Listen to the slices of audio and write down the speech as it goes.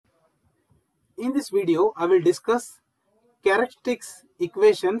In this video, I will discuss characteristics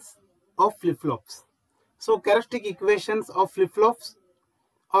equations of flip-flops. So characteristic equations of flip-flops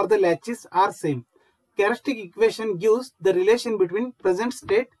or the latches are same. Characteristic equation gives the relation between present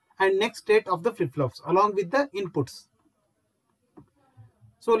state and next state of the flip-flops along with the inputs.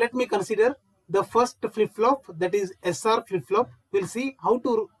 So let me consider the first flip-flop, that is SR flip-flop. We'll see how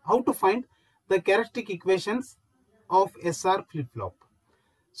to find the characteristic equations of SR flip-flop.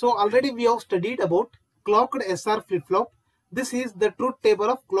 So already we have studied about clocked SR flip-flop. This is the truth table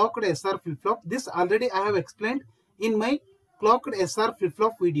of clocked SR flip-flop. This already I have explained in my clocked SR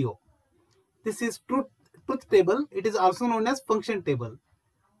flip-flop video. This is truth table. It is also known as function table.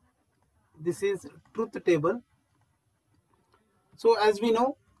 This is truth table. So as we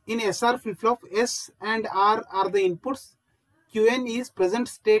know, in SR flip-flop, S and R are the inputs. Qn is present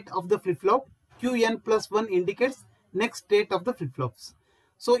state of the flip-flop. Qn plus 1 indicates next state of the flip-flops.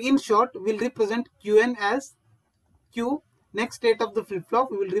 So in short, we'll represent Qn as Q. Next state of the flip-flop,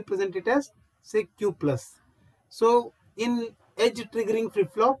 we will represent it as say Q plus. So in edge triggering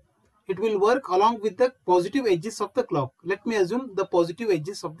flip-flop, it will work along with the positive edges of the clock. Let me assume the positive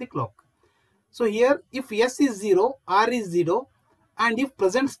edges of the clock. So here, if S is 0, R is 0, and if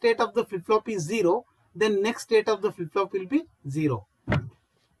present state of the flip-flop is 0, then next state of the flip-flop will be 0.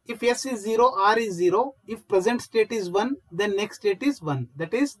 If S is 0, R is 0, if present state is 1, then next state is 1.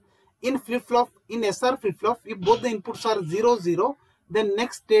 That is, in flip-flop, in SR flip-flop, if both the inputs are 0, 0, then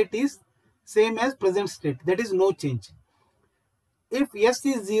next state is same as present state. That is no change. If S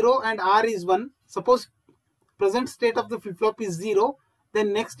is 0 and R is 1, suppose present state of the flip-flop is 0,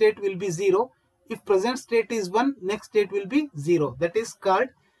 then next state will be 0. If present state is 1, next state will be 0. That is called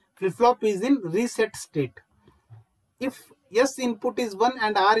flip-flop is in reset state. If S input is 1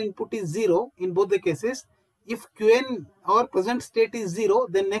 and R input is 0 in both the cases, if Qn or present state is 0,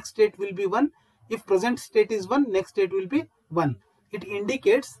 then next state will be 1. If present state is 1, next state will be 1. It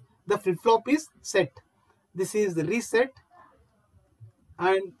indicates the flip-flop is set. This is the reset,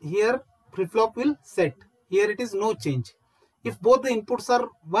 and here flip-flop will set. Here it is no change. If both the inputs are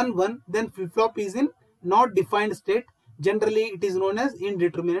 1, 1, then flip-flop is in not defined state. Generally, it is known as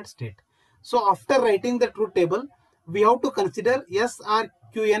indeterminate state. So after writing the truth table, we have to consider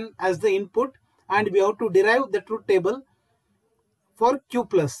SRQN as the input, and we have to derive the truth table for Q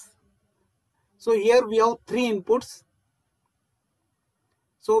plus. So here we have 3 inputs.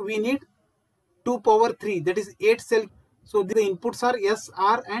 So we need 2 power 3, that is 8 cell. So the inputs are S,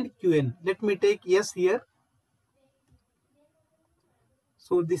 R and Qn. Let me take S here.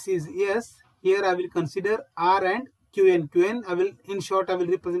 So this is S. Here I will consider R and Qn. Qn, I will, in short, I will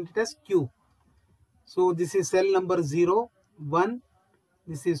represent it as Q. So this is cell number 0, 1,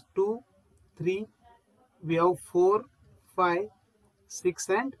 this is 2, 3, we have 4, 5, 6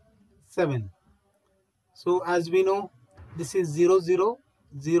 and 7. So as we know, this is 0, 0,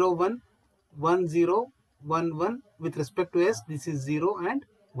 0, 1, 1, 0, 1, 1. With respect to S, this is 0 and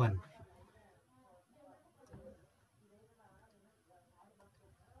 1.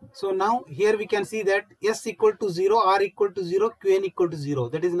 So now here we can see that S equal to 0, R equal to 0, Qn equal to 0.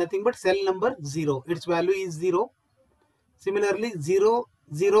 That is nothing but cell number 0. Its value is 0. Similarly, 0,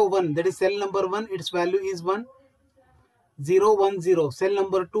 0, 1, that is cell number 1. Its value is 1. 0, 1, 0, cell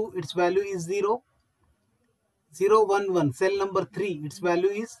number 2. Its value is 0. 0, 1, 1, cell number 3. Its value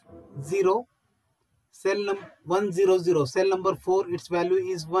is 0. Cell number 1, 0, 0, cell number 4. Its value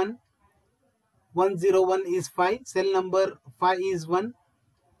is 1. 1, 0, 1 is 5. Cell number 5 is 1.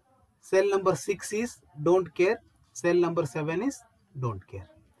 Cell number 6 is don't care. Cell number 7 is don't care.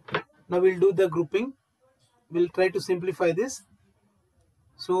 Now we'll do the grouping. We'll try to simplify this.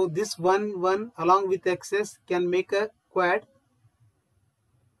 So this 1, 1 along with XS can make a quad.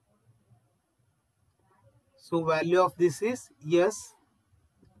 So value of this is yes.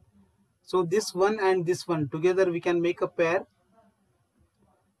 So this one and this one together we can make a pair.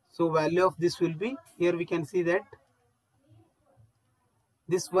 So value of this will be, here we can see that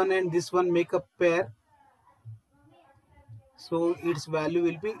this one and this one make a pair. So its value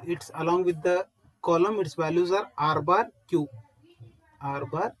will be, it's along with the column, its values are R bar Q. R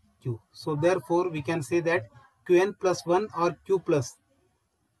bar Q. So therefore we can say that Qn plus 1 or Q plus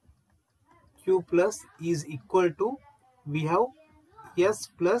is equal to, we have S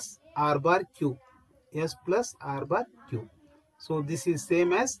plus R bar Q. S plus R bar Q. So this is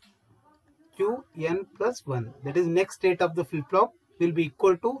same as Qn plus 1. That is next state of the flip-flop will be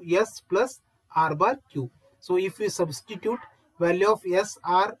equal to S plus R bar Q. So if we substitute value of S,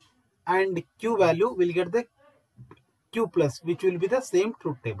 R and Q value, we'll get the Q plus, which will be the same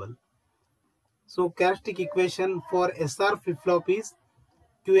truth table. So characteristic equation for SR flip-flop is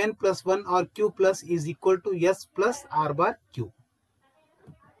Qn plus 1 or Q plus is equal to S plus R bar Q.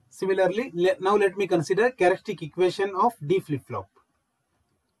 Similarly, now let me consider characteristic equation of D flip-flop.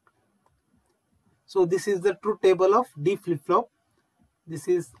 So this is the truth table of D flip-flop. This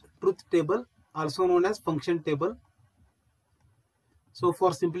is truth table, also known as function table. So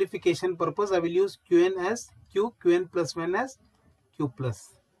for simplification purpose, I will use Qn as Q, Qn plus 1 as Q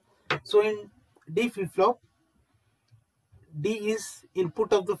plus. So in D flip-flop, D is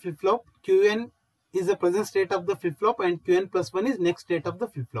input of the flip-flop, Qn is the present state of the flip-flop, and Qn plus 1 is next state of the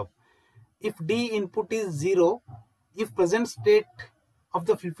flip-flop. If D input is 0, if present state of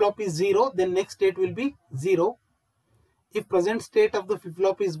the flip-flop is 0, then next state will be 0. If present state of the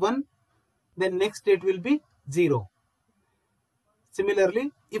flip-flop is 1, then next state will be 0.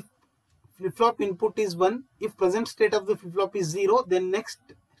 Similarly, if flip-flop input is 1, if present state of the flip-flop is 0, then next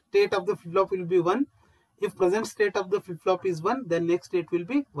state of the flip-flop will be 1. If present state of the flip-flop is 1, then next state will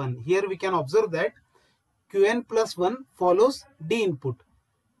be 1. Here we can observe that Qn plus 1 follows D input.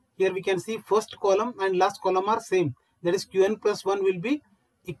 Here we can see first column and last column are same. That is Qn plus 1 will be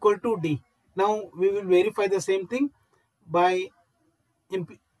equal to D. Now we will verify the same thing by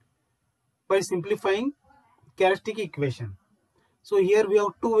simplifying characteristic equation. So here we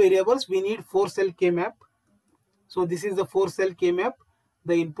have two variables. We need 4-cell K-map. So this is the 4-cell K-map.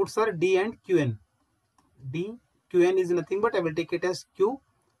 The inputs are D and Qn. D, Qn is nothing but I will take it as Q.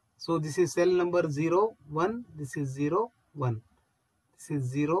 So this is cell number 0, 1. This is 0, 1. This is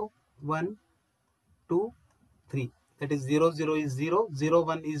 0, 1, 2, 3. That is 0, 0 is 0, 0,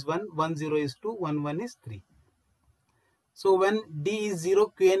 1 is 1, 1, 0 is 2, 1, 1 is 3. So when D is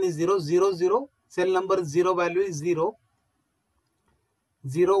 0, Qn is 0, 0, 0, cell number 0 value is 0.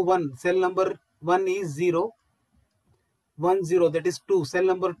 0, 1, cell number 1 is 0. 1, 0, that is 2, cell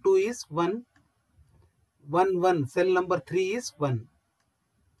number 2 is 1. 1, 1, cell number 3 is 1.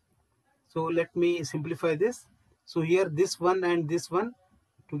 So let me simplify this. So here this one and this one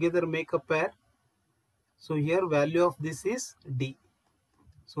together make a pair. So here value of this is D.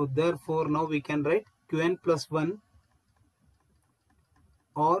 So therefore now we can write Qn plus 1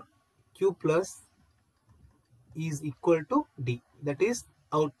 or Q plus is equal to D. That is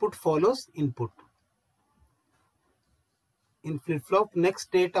output follows input. In flip-flop, next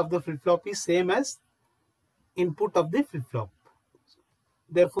state of the flip-flop is same as input of the flip-flop.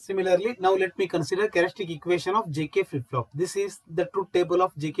 Therefore, similarly, now let me consider characteristic equation of JK flip-flop. This is the truth table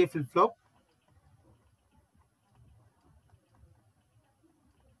of JK flip-flop.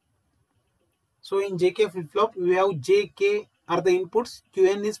 So in JK flip-flop, we have JK are the inputs.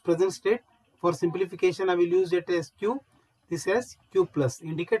 Qn is present state. For simplification, I will use it as Q. This as Q plus,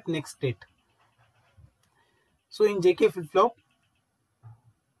 indicate next state. So in JK flip-flop,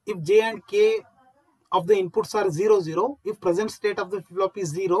 if J and K of the inputs are 0, 0, if present state of the flip-flop is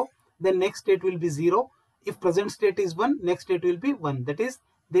 0, then next state will be 0. If present state is 1, next state will be 1. That is,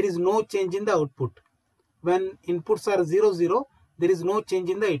 there is no change in the output. When inputs are 0, 0, there is no change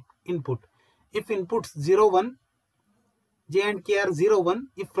in the input. If inputs 0, 1, J and K are 0, 1,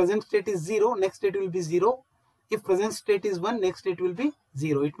 if present state is 0, next state will be 0. If present state is 1, next state will be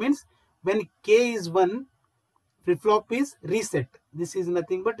 0. It means when K is 1, flip-flop is reset. This is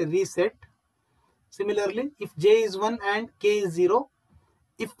nothing but reset. Similarly, if J is 1 and K is 0,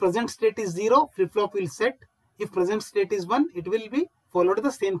 if present state is 0, flip-flop will set. If present state is 1, it will be followed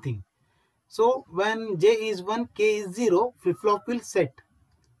the same thing. So when J is 1, K is 0, flip-flop will set.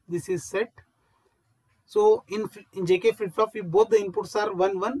 This is set. So in JK flip-flop, if both the inputs are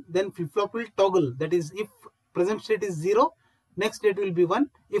 1, 1, then flip-flop will toggle. That is, if present state is 0, next state will be 1.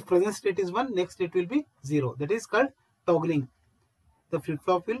 If present state is 1, next state will be 0. That is called toggling. The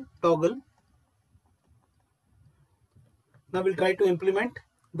flip-flop will toggle. Now we'll try to implement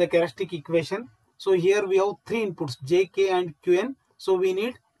the characteristic equation. So here we have three inputs, J, K and Qn. So we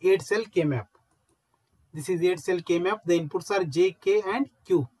need 8-cell K-map. This is 8-cell K-map. The inputs are J, K and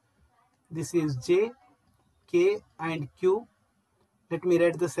Q. This is J, K and Q. Let me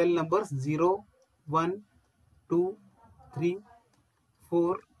write the cell numbers 0, 1, 2, 3,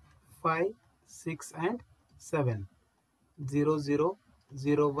 4, 5, 6 and 7. 0, 0,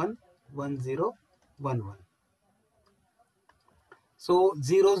 0, 1, 1, 0, 1, 1. So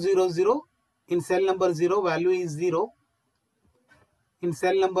 0, 0, 0, in cell number 0 value is 0. In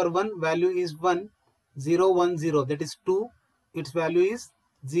cell number 1 value is 1. 0, 1, 0, that is 2. Its value is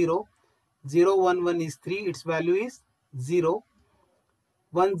 0. 0, 1, 1 is 3. Its value is 0.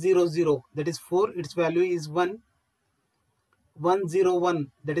 1, 0, 0, that is 4. Its value is 1. 1, 0,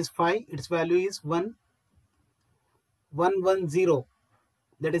 1, that is 5. Its value is 1. 1, 1, 0,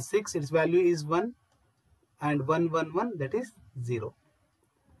 that is 6. Its value is 1. And 1, 1, 1, that is 0.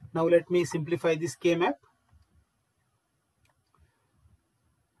 Now let me simplify this K map.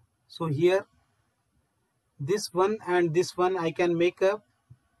 So here this one and this one I can make a,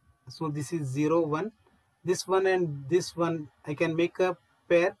 so this is 0 1, this one and this one I can make a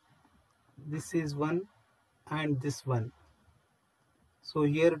pair, this is 1 and this one. So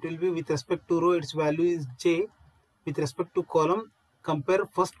here it will be with respect to row, its value is j. With respect to column, compare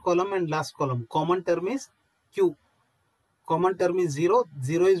first column and last column. Common term is q. Common term is 0.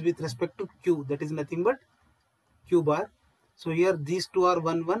 0 is with respect to q, that is nothing but q bar. So here these two are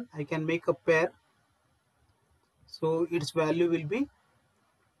 1 1. I can make a pair. So its value will be,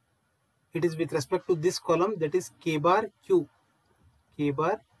 it is with respect to this column, that is k bar q. K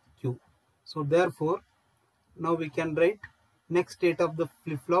bar q. So therefore now we can write next state of the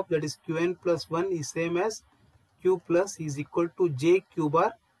flip-flop, that is qn plus 1 is same as q plus is equal to j q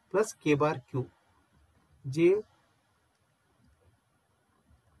bar plus k bar q. J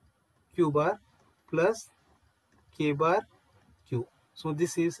q bar plus k bar q. So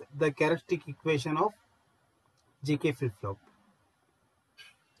this is the characteristic equation of JK flip-flop.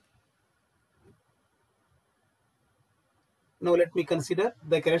 Now let me consider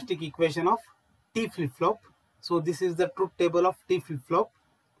the characteristic equation of T flip-flop. So this is the truth table of T flip-flop.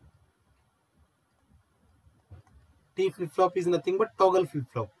 T flip-flop is nothing but toggle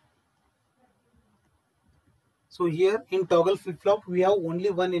flip-flop. So here in toggle flip-flop we have only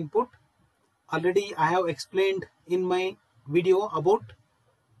one input. Already I have explained in my video about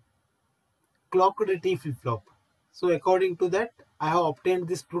clocked T flip-flop. So according to that I have obtained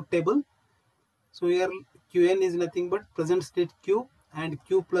this truth table. So here Qn is nothing but present state Q and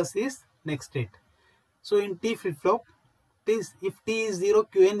Q plus is next state. So in T flip-flop, if T is 0,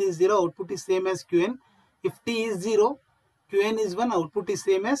 Qn is 0, output is same as Qn. If T is 0, Qn is 1, output is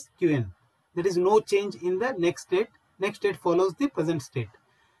same as Qn. There is no change in the next state. Next state follows the present state.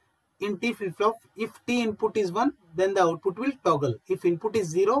 In T flip-flop, if T input is 1, then the output will toggle. If input is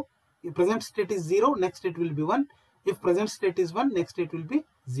 0, if present state is 0, next state will be 1. If present state is 1, next state will be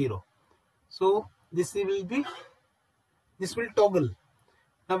 0. So this will toggle.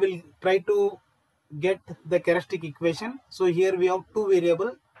 Now we'll try to get the characteristic equation. So here we have two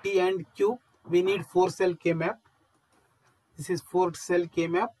variables, T and Q. We need 4-cell K map. This is 4-cell K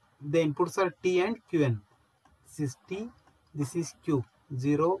map. The inputs are T and Qn. This is T, this is Q.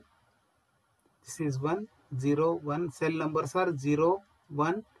 0, this is 1, 0, 1. Cell numbers are 0,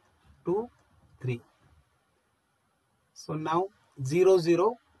 1, 2, 3. So now 0,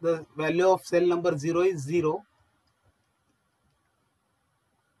 0. The value of cell number 0 is 0.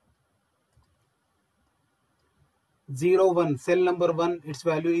 0, 1. Cell number 1, its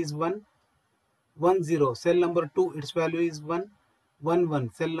value is 1. 1, 0. Cell number 2, its value is 1. 1,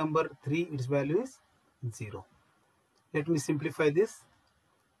 1. Cell number 3, its value is 0. Let me simplify this.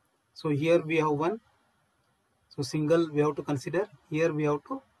 So here we have 1. So single we have to consider. Here we have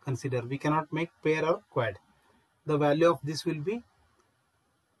to consider. We cannot make pair or quad. The value of this will be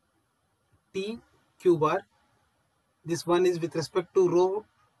T Q bar. This one is with respect to row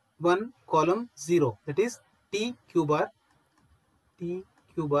 1 column 0. That is T Q bar. T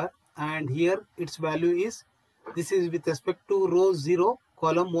Q bar. And here its value is, this is with respect to row 0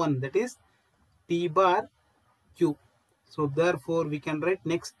 column 1. That is T bar Q. So therefore we can write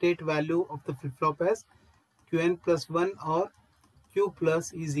next state value of the flip-flop as Qn plus 1 or Q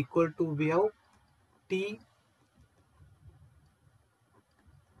plus is equal to, we have T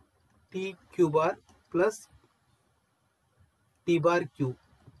Q bar plus T bar Q.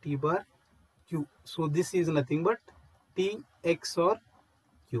 T bar Q. So this is nothing but T XOR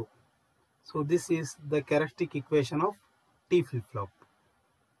Q. So this is the characteristic equation of T flip-flop.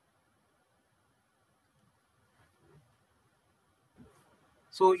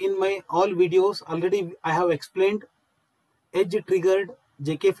 So in my all videos already I have explained edge triggered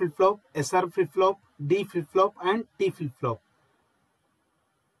JK flip-flop, SR flip-flop, D flip-flop and T flip-flop.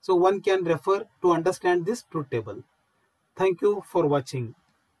 So one can refer to understand this truth table. Thank you for watching.